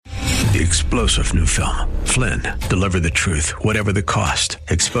The explosive new film, Flynn, deliver the truth, whatever the cost,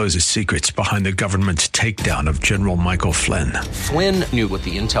 exposes secrets behind the government's takedown of General Michael Flynn. Flynn knew what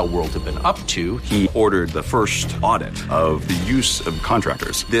the intel world had been up to. He ordered the first audit of the use of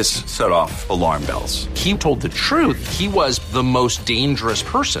contractors. This set off alarm bells. He told the truth. He was the most dangerous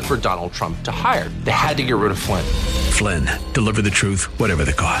person for Donald Trump to hire. They had to get rid of Flynn. Flynn, deliver the truth, whatever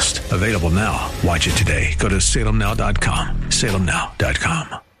the cost. Available now. Watch it today. Go to salemnow.com.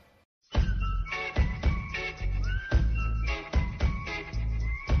 salemnow.com.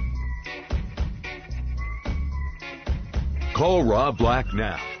 Call Rob Black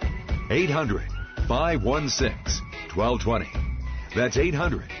now. 800-516-1220. That's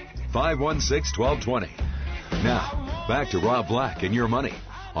 800-516-1220. Now, back to Rob Black and Your Money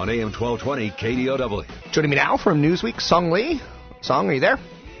on AM 1220 KDOW. Joining me now from Newsweek, Song Lee. Song, are you there?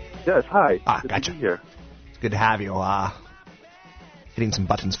 Yes, hi. Gotcha. Good to be here. It's good to have you. Hitting some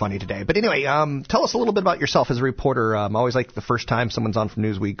buttons funny today. But anyway, tell us a little bit about yourself as a reporter. I always like the first time someone's on from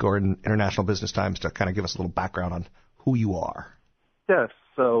Newsweek or in International Business Times to kind of give us a little background on who you are. Yes,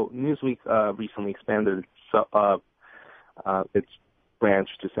 so Newsweek recently expanded its branch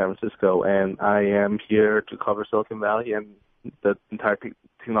to San Francisco, and I am here to cover Silicon Valley and the entire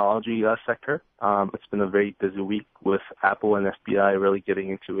technology sector. It's been a very busy week with Apple and FBI really getting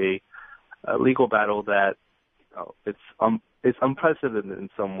into a legal battle that it's unprecedented in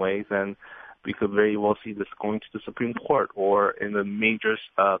some ways, and we could very well see this going to the Supreme Court or in a major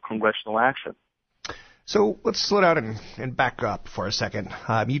congressional action. So let's slow down and back up for a second.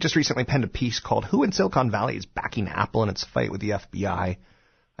 You just recently penned a piece called Who in Silicon Valley is Backing Apple in Its Fight with the FBI?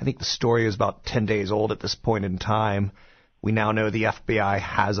 I think the story is about 10 days old at this point in time. We now know the FBI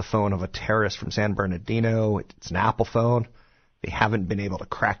has a phone of a terrorist from San Bernardino. It's an Apple phone. They haven't been able to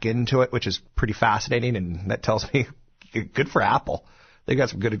crack into it, which is pretty fascinating, and that tells me good for Apple. They got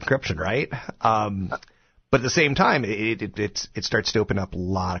some good encryption, right? But at the same time, it starts to open up a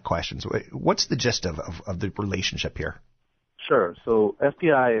lot of questions. What's the gist of the relationship here? Sure. So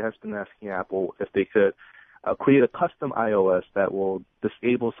FBI has been asking Apple if they could create a custom iOS that will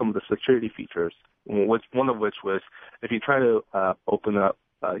disable some of the security features, one of which was if you try to open up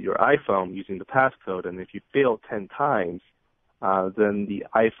your iPhone using the passcode, and if you fail 10 times, then the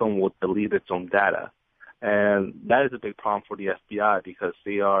iPhone will delete its own data. And that is a big problem for the FBI because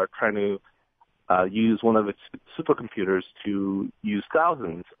they are trying to use one of its supercomputers to use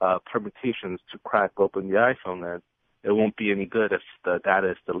thousands of permutations to crack open the iPhone, and it won't be any good if the data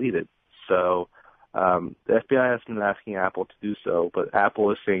is deleted. So the FBI has been asking Apple to do so, but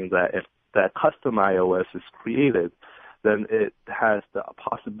Apple is saying that if that custom iOS is created, then it has the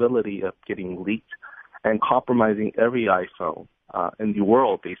possibility of getting leaked and compromising every iPhone in the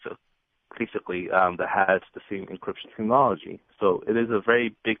world, basically that has the same encryption technology. So it is a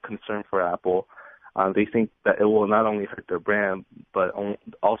very big concern for Apple. They think that it will not only hurt their brand, but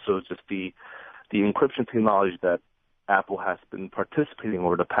also just the encryption technology that Apple has been participating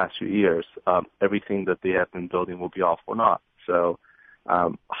over the past few years. Everything that they have been building will be all for naught. So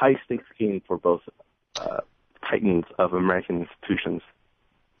high stakes game for both titans of American institutions.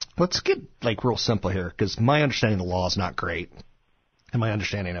 Let's get real simple here, because my understanding of the law is not great. And my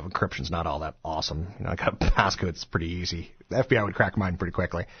understanding of encryption is not all that awesome. I got passcode, it's pretty easy. The FBI would crack mine pretty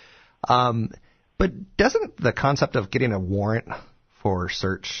quickly. But doesn't the concept of getting a warrant for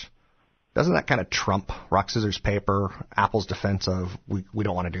search, doesn't that kind of trump rock, scissors, paper, Apple's defense of we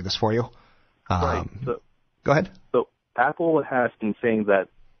don't want to do this for you? Right. Go ahead. So Apple has been saying that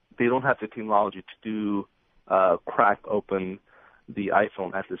they don't have the technology to do crack open the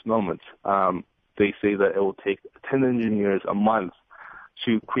iPhone at this moment. They say that it will take 10 engineers a month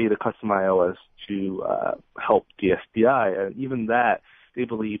to create a custom iOS to help the FBI, and even that they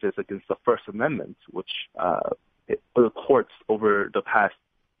believe is against the First Amendment, which the courts over the past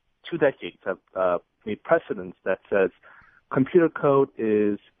 2 decades have made precedents that says computer code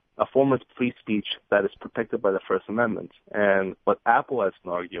is a form of free speech that is protected by the First Amendment. And what Apple has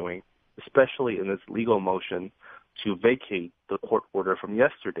been arguing, especially in its legal motion to vacate the court order from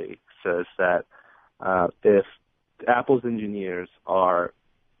yesterday, says that if Apple's engineers are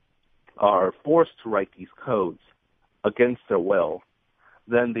forced to write these codes against their will,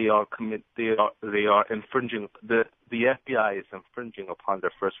 then they are infringing the FBI is infringing upon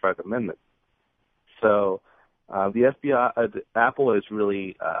their First Right Amendment. So the Apple is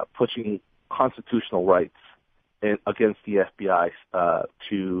really pushing constitutional rights against the FBI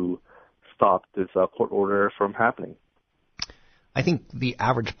to stop this court order from happening. I think the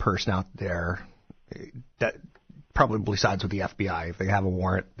average person out there that probably sides with the FBI. If they have a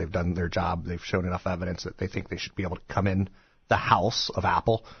warrant, they've done their job, they've shown enough evidence that they think they should be able to come in the house of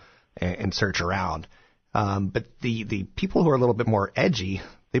Apple and search around. But the people who are a little bit more edgy,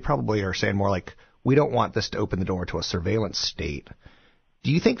 they probably are saying more like, we don't want this to open the door to a surveillance state.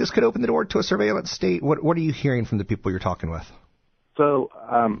 Do you think this could open the door to a surveillance state? What are you hearing from the people you're talking with? So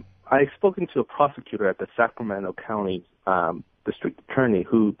I've spoken to a prosecutor at the Sacramento County district attorney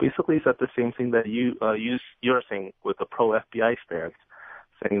who basically said the same thing that you're saying with the pro-FBI stance,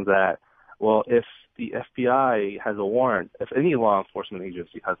 saying that, well, if the FBI has a warrant, if any law enforcement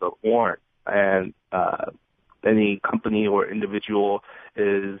agency has a warrant, and any company or individual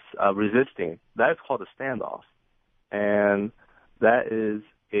is resisting, that's called a standoff, and that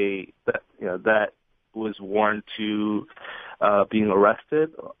was warrant to being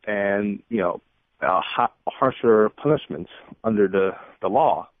arrested and harsher punishments under the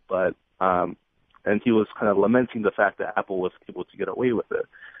law. But and he was kind of lamenting the fact that Apple was able to get away with it.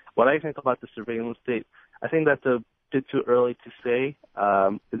 What I think about the surveillance state, I think that's a bit too early to say.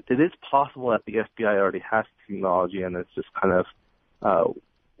 It is possible that the FBI already has technology and it's just kind of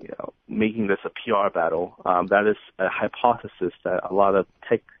making this a PR battle. That is a hypothesis that a lot of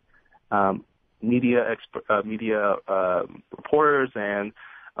tech media reporters and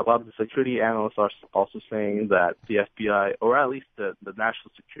a lot of the security analysts are also saying that the FBI, or at least the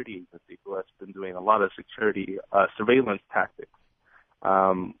National Security Agency, who has been doing a lot of security surveillance tactics,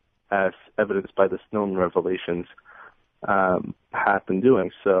 as evidenced by the Snowden revelations, have been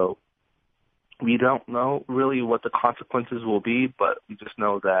doing. So we don't know really what the consequences will be, but we just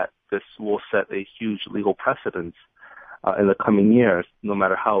know that this will set a huge legal precedent in the coming years, no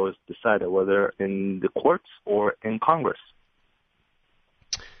matter how it's decided, whether in the courts or in Congress.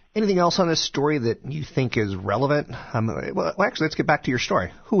 Anything else on this story that you think is relevant? Well, actually, let's get back to your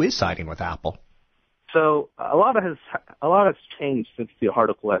story. Who is siding with Apple? So a lot has changed since the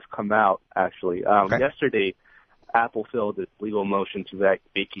article has come out. Actually, Yesterday, Apple filed its legal motion to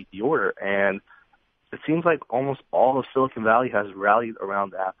vacate the order, and it seems like almost all of Silicon Valley has rallied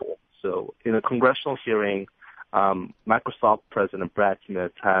around Apple. So in a congressional hearing, Microsoft President Brad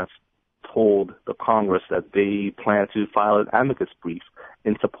Smith has told the Congress that they plan to file an amicus brief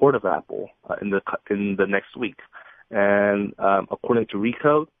in support of Apple in the next week. And according to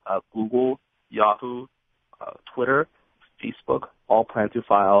Recode, Google, Yahoo, Twitter, Facebook all plan to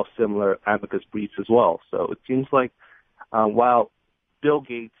file similar amicus briefs as well. So it seems like while Bill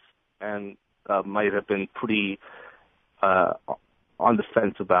Gates and might have been pretty on the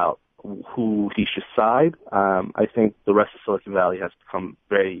fence about who he should side, I think the rest of Silicon Valley has become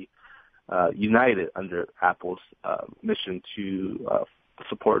very united under Apple's mission to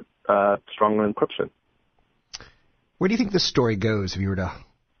support stronger encryption. Where do you think this story goes if you were to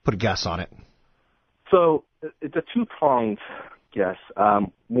put a guess on it? So it's a two-pronged guess.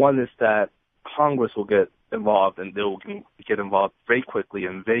 One is that Congress will get involved, and they will get involved very quickly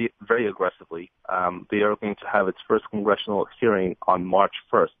and very, very aggressively. They are going to have its first congressional hearing on March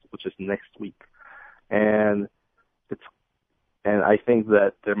 1st, which is next week. And I think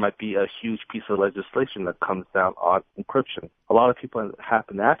that there might be a huge piece of legislation that comes down on encryption. A lot of people have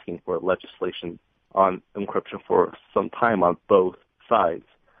been asking for legislation on encryption for some time on both sides.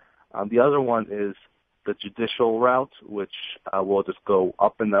 The other one is the judicial route, which will just go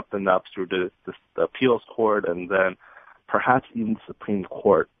up and up and up through the appeals court and then perhaps even the Supreme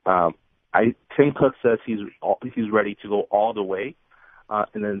Court. Tim Cook says he's ready to go all the way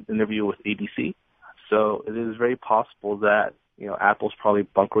in an interview with ABC. So it is very possible that Apple's probably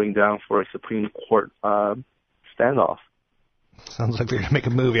bunkering down for a Supreme Court standoff. Sounds like they're going to make a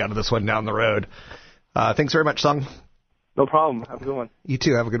movie out of this one down the road. Thanks very much, Sung. No problem. Have a good one. You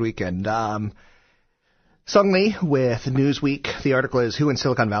too. Have a good weekend. Sung Lee with Newsweek. The article is Who in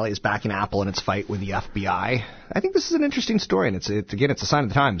Silicon Valley is backing Apple in its fight with the FBI. I think this is an interesting story, and it's a sign of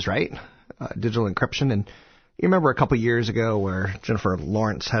the times, right? Digital encryption. And you remember a couple years ago where Jennifer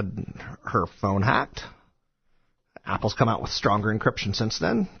Lawrence had her phone hacked? Apple's come out with stronger encryption since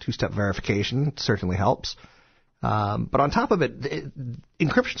then. Two-step verification certainly helps. But on top of it,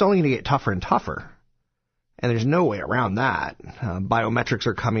 encryption's only going to get tougher and tougher. And there's no way around that. Biometrics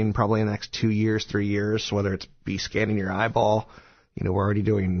are coming probably in the next 2 years, 3 years, whether it's be scanning your eyeball. We're already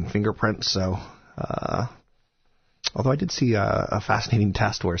doing fingerprints. So, although I did see a fascinating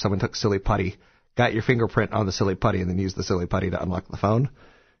test where someone took silly putty, got your fingerprint on the silly putty, and then used the silly putty to unlock the phone.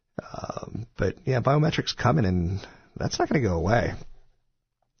 But yeah, biometrics coming, and that's not going to go away.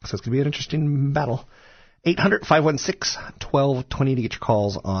 So it's going to be an interesting battle. 800-516-1220 to get your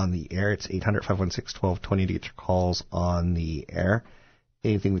calls on the air. It's 800-516-1220 to get your calls on the air.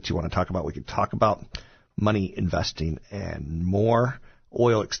 Anything that you want to talk about, we can talk about. Money, investing, and more.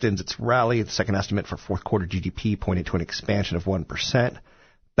 Oil extends its rally. The second estimate for fourth quarter GDP pointed to an expansion of 1%.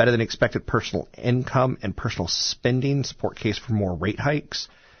 Better than expected personal income and personal spending support case for more rate hikes.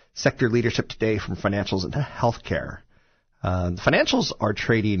 Sector leadership today from financials into healthcare. The financials are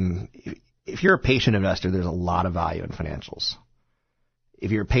trading. If you're a patient investor, there's a lot of value in financials.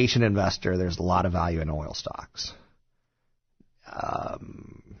 If you're a patient investor, there's a lot of value in oil stocks.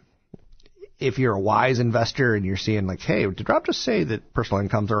 If you're a wise investor and you're seeing like, hey, did Rob just say that personal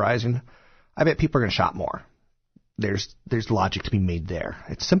incomes are rising? I bet people are going to shop more. There's logic to be made there.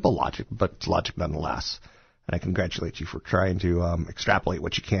 It's simple logic, but it's logic nonetheless. And I congratulate you for trying to extrapolate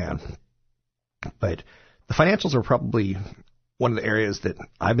what you can. But the financials are probably one of the areas that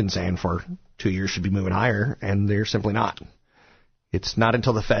I've been saying for 2 years should be moving higher, and they're simply not. It's not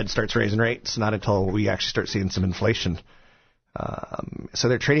until the Fed starts raising rates, not until we actually start seeing some inflation. So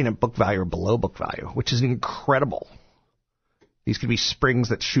they're trading at book value or below book value, which is incredible. These could be springs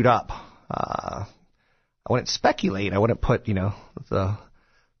that shoot up. I wouldn't speculate. I wouldn't put, the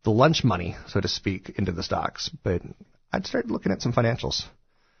lunch money, so to speak, into the stocks. But I'd start looking at some financials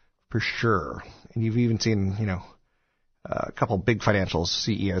for sure. And you've even seen, a couple big financials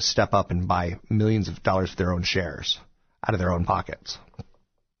CEOs step up and buy millions of dollars of their own shares out of their own pockets.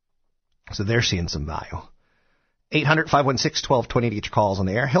 So they're seeing some value. 800-516-1220 to get your calls on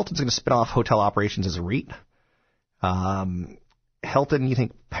the air. Hilton's going to spin off hotel operations as a REIT. Hilton, you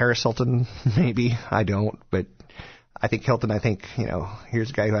think Paris Hilton? Maybe. I don't. But I think Hilton, here's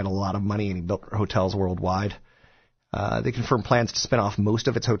a guy who had a lot of money and he built hotels worldwide. They confirmed plans to spin off most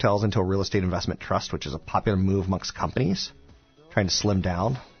of its hotels into a real estate investment trust, which is a popular move amongst companies trying to slim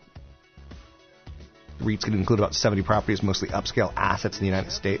down. The REIT's going to include about 70 properties, mostly upscale assets in the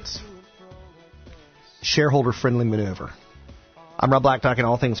United States. Shareholder-friendly maneuver. I'm Rob Black, talking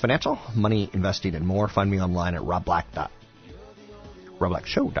all things financial, money, investing, and more. Find me online at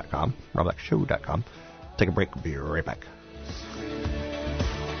robblackshow.com. robblackshow.com. Take a break. We'll be right back.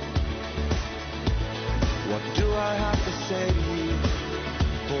 What do I have to say to you,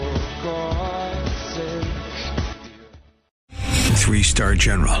 for God's sake? 3-star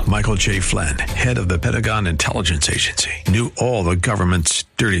General Michael J. Flynn, head of the Pentagon Intelligence Agency, knew all the government's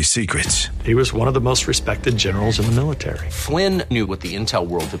dirty secrets. He was one of the most respected generals in the military. Flynn knew what the intel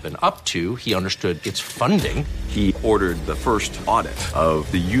world had been up to. He understood its funding. He ordered the first audit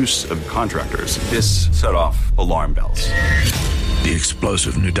of the use of contractors. This set off alarm bells. The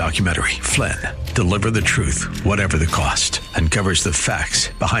explosive new documentary, Flynn, Deliver the Truth, Whatever the Cost, uncovers the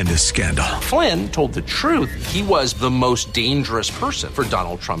facts behind this scandal. Flynn told the truth. He was the most dangerous person for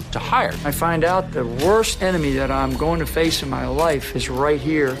Donald Trump to hire. I find out the worst enemy that I'm going to face in my life is right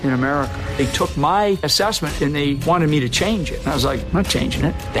here in America. They took my assessment and they wanted me to change it. And I was like, I'm not changing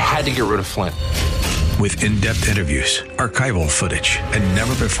it. They had to get rid of Flynn. With in-depth interviews, archival footage, and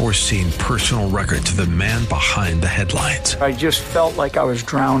never-before-seen personal records of the man behind the headlines. I just felt like I was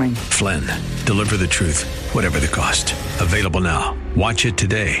drowning. Flynn, Deliver the Truth, Whatever the Cost. Available now. Watch it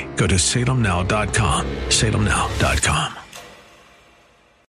today. Go to salemnow.com. salemnow.com.